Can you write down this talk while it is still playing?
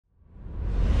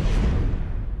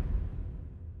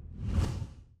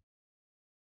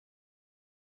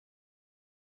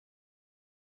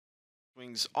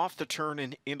Swings off the turn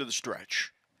and into the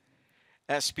stretch.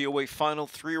 SBOA final,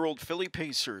 3-year-old filly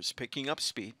pacers picking up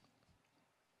speed.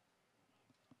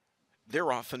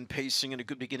 They're often pacing in a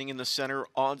good beginning in the center.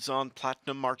 Odds on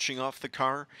Platinum marching off the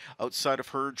car. Outside of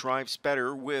her, Drives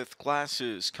Better with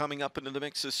Glasses. Coming up into the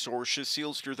mix is Sorcia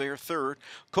Sealster there third.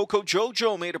 Coco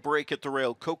Jojo made a break at the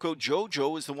rail. Coco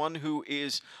Jojo is the one who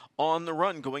is on the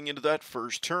run going into that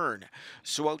first turn.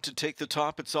 So out to take the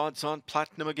top, it's Odds on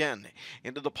Platinum again.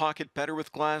 Into the pocket, Better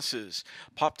with Glasses.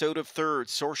 Popped out of third,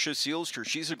 Sorcia Sealster.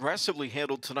 She's aggressively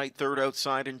handled tonight, third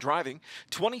outside and driving.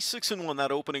 26-1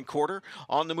 that opening quarter.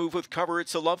 On the move with cover,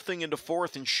 It's a Love Thing into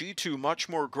fourth, and she too much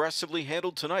more aggressively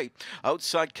handled tonight.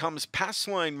 Outside comes Pass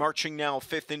Line marching now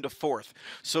fifth into fourth.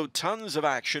 So tons of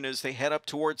action as they head up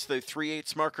towards the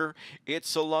 3/8 marker.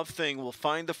 It's a Love Thing will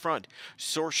find the front.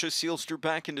 Sorcia Sealster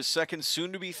back into second,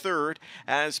 soon to be third,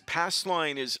 as Pass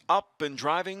Line is up and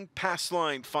driving. Pass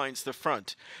Line finds the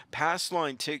front. Pass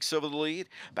Line takes over the lead.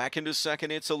 Back into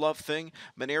second, It's a Love Thing.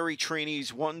 Maneri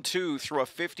trainees 1-2 through a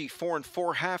 54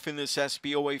 4.5 in this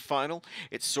SBOA final.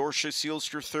 It's Sorcia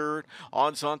Sealster third.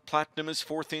 Odds on Platinum is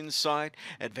fourth inside.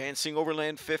 Advancing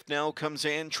overland fifth now comes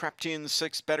Ann. Trapped in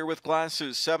sixth, Better with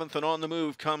Glasses. Seventh and on the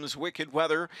move comes Wicked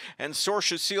Weather. And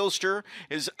Sorcia Sealster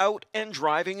is out and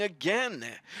driving again.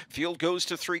 Field goes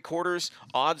to 3/4.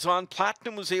 Odds on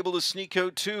Platinum was able to sneak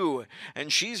out too.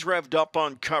 And she's revved up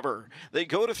on cover. They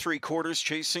go to 3/4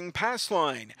 chasing Pass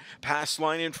Line. Pass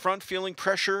Line in front feeling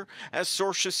pressure as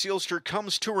Sorcia Sealster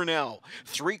comes to her now.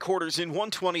 3/4 in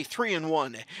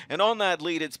 123-1. And on that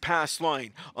lead, it's Pass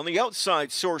Line. On the outside,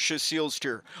 Sorcia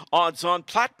Sealster. Odds on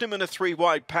Platinum in a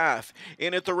 3-wide path.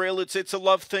 In at the rail, it's a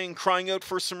Love Thing crying out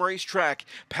for some racetrack.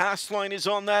 Pass Line is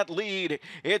on that lead.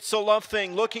 It's a Love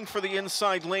Thing looking for the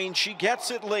inside lane. She gets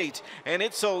it late. And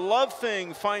It's a Love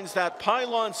Thing finds that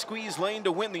pylon squeeze lane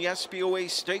to win the SBOA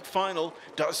stake final.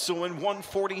 Does so in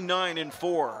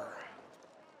 149-4.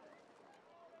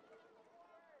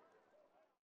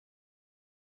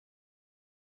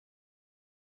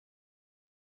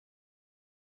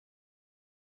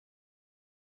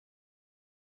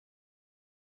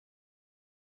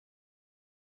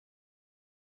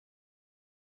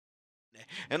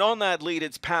 And on that lead,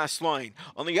 it's Pass Line.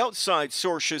 On the outside,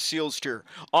 Sorcia Sealster.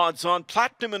 Odds on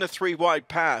Platinum in a 3-wide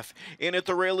path. In at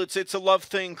the rail, it's a Love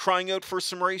Thing crying out for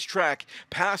some racetrack.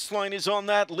 Pass Line is on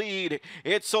that lead.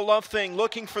 It's a Love Thing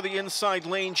looking for the inside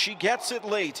lane. She gets it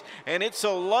late. And It's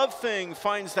a Love Thing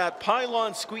finds that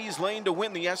pylon squeeze lane to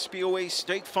win the SBOA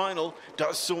stake final.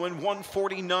 Does so in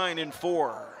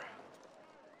 149-4.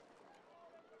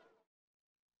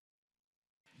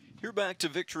 Here back to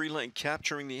Victory Lane,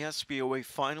 capturing the SBOA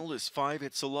final is 5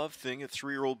 It's a Love Thing, a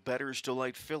 3-year-old Better's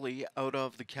Delight filly out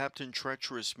of the Captain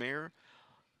Treacherous mare.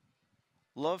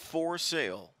 Love for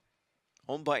Sale.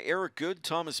 Owned by Eric Good,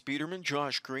 Thomas Biederman,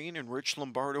 Josh Green, and Rich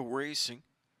Lombardo Racing.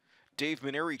 Dave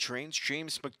Maneri trains,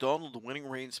 James McDonald, the winning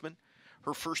reinsman.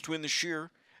 Her first win this year,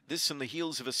 this in the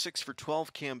heels of a 6 for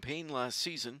 12 campaign last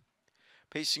season.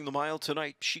 Pacing the mile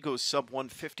tonight, she goes sub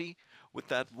 150. With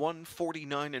that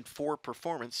 149-4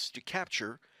 performance to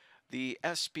capture the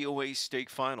SBOA stake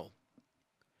final.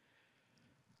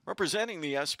 Representing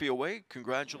the SBOA,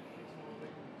 congratulations.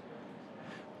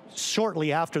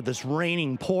 Shortly after this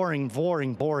raining, pouring,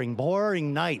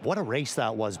 boring night. What a race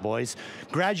that was, boys.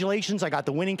 Congratulations, I got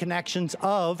the winning connections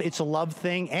of It's a Love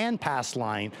Thing and Pass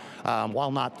Line.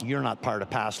 You're not part of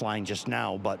Pass Line just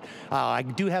now, but I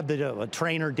do have the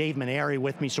trainer, Dave Maneri,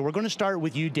 with me. So we're going to start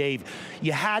with you, Dave.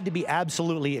 You had to be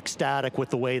absolutely ecstatic with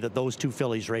the way that those two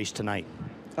fillies raced tonight.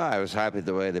 I was happy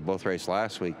the way they both raced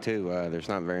last week, too. There's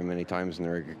not very many times in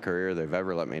their career they've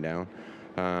ever let me down.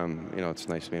 It's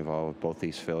nice to be involved with both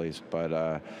these fillies,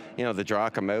 but the draw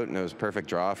come out and it was a perfect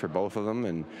draw for both of them,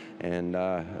 and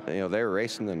they were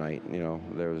racing tonight.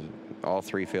 There was all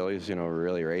three fillies, were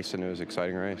really racing. It was an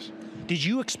exciting race. Did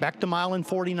you expect a mile and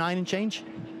 49 and change?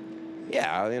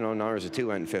 Yeah, numbers of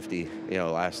 250,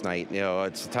 last night.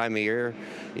 It's the time of year,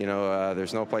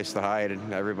 there's no place to hide.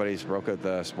 Everybody's broke out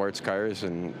the sports cars,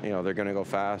 and, they're going to go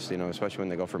fast, especially when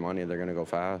they go for money, they're going to go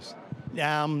fast.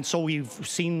 So we've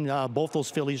seen both those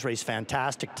fillies race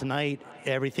fantastic tonight.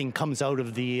 Everything comes out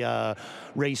of the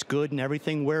race good and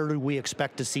everything. Where do we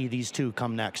expect to see these two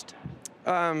come next?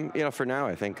 For now,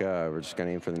 I think we're just going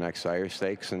to aim for the next Sire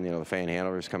Stakes, and, the Fan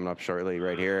Hanover's coming up shortly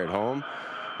right here at home.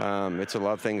 It's a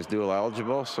Love Thing is dual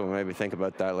eligible, so maybe think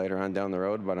about that later on down the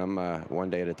road, but I'm a one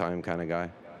day at a time kind of guy.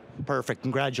 Perfect.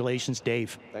 Congratulations,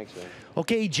 Dave. Thanks, man.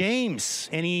 Okay, James,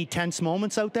 any tense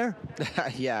moments out there?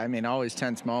 Yeah, always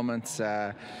tense moments.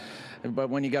 but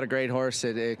when you got a great horse,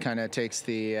 it kind of takes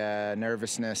the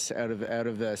nervousness out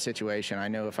of the situation. I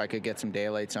knew if I could get some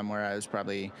daylight somewhere, I was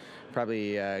probably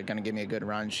going to give me a good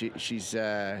run. She's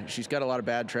got a lot of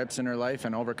bad trips in her life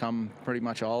and overcome pretty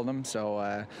much all of them.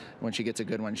 So when she gets a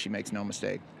good one, she makes no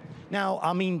mistake. Now,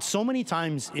 I mean, so many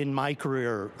times in my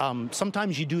career,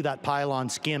 sometimes you do that pylon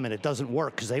skim and it doesn't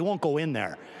work because they won't go in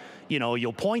there. You know,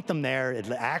 you'll point them there, it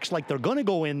acts like they're going to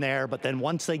go in there, but then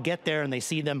once they get there and they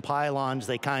see them pylons,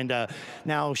 they kind of...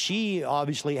 Now, she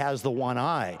obviously has the one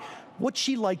eye. What's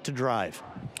she like to drive?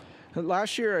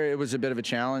 Last year, it was a bit of a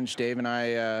challenge. Dave and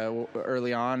I,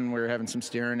 early on, we were having some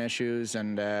steering issues,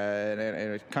 and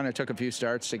it kind of took a few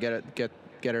starts to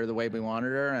get her the way we wanted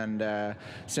her, and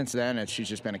since then she's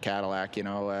just been a Cadillac. You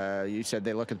know, you said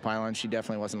they look at the pylons. She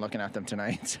definitely wasn't looking at them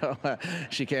tonight, so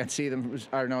she can't see them.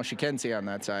 Or no, she can see on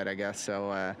that side, I guess.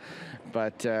 So,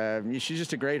 but she's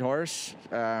just a great horse.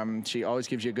 She always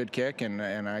gives you a good kick, and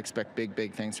I expect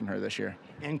big things from her this year.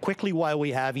 And quickly, while we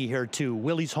have you here too,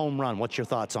 Willie's home run. What's your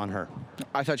thoughts on her?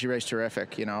 I thought she raced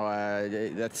terrific. You know,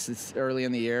 it's early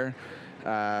in the year.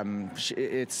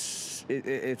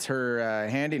 It's her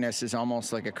handiness is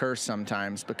almost like a curse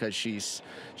sometimes, because she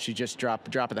just drop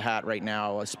of the hat right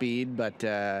now speed, but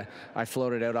I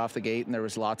floated out off the gate and there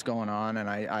was lots going on, and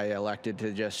I elected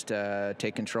to just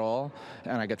take control,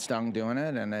 and I got stung doing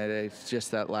it, and it's just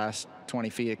that last 20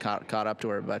 feet it caught up to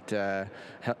her, but a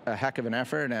heck of an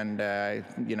effort, and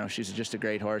you know, she's just a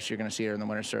great horse. You're going to see her in the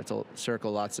winner's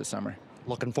circle lots this summer.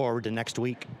 Looking forward to next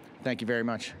week. Thank you very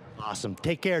much. Awesome.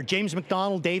 Take care. James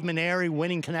McDonald, Dave Maneri,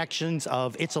 Winning Connections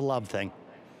of It's a Love Thing.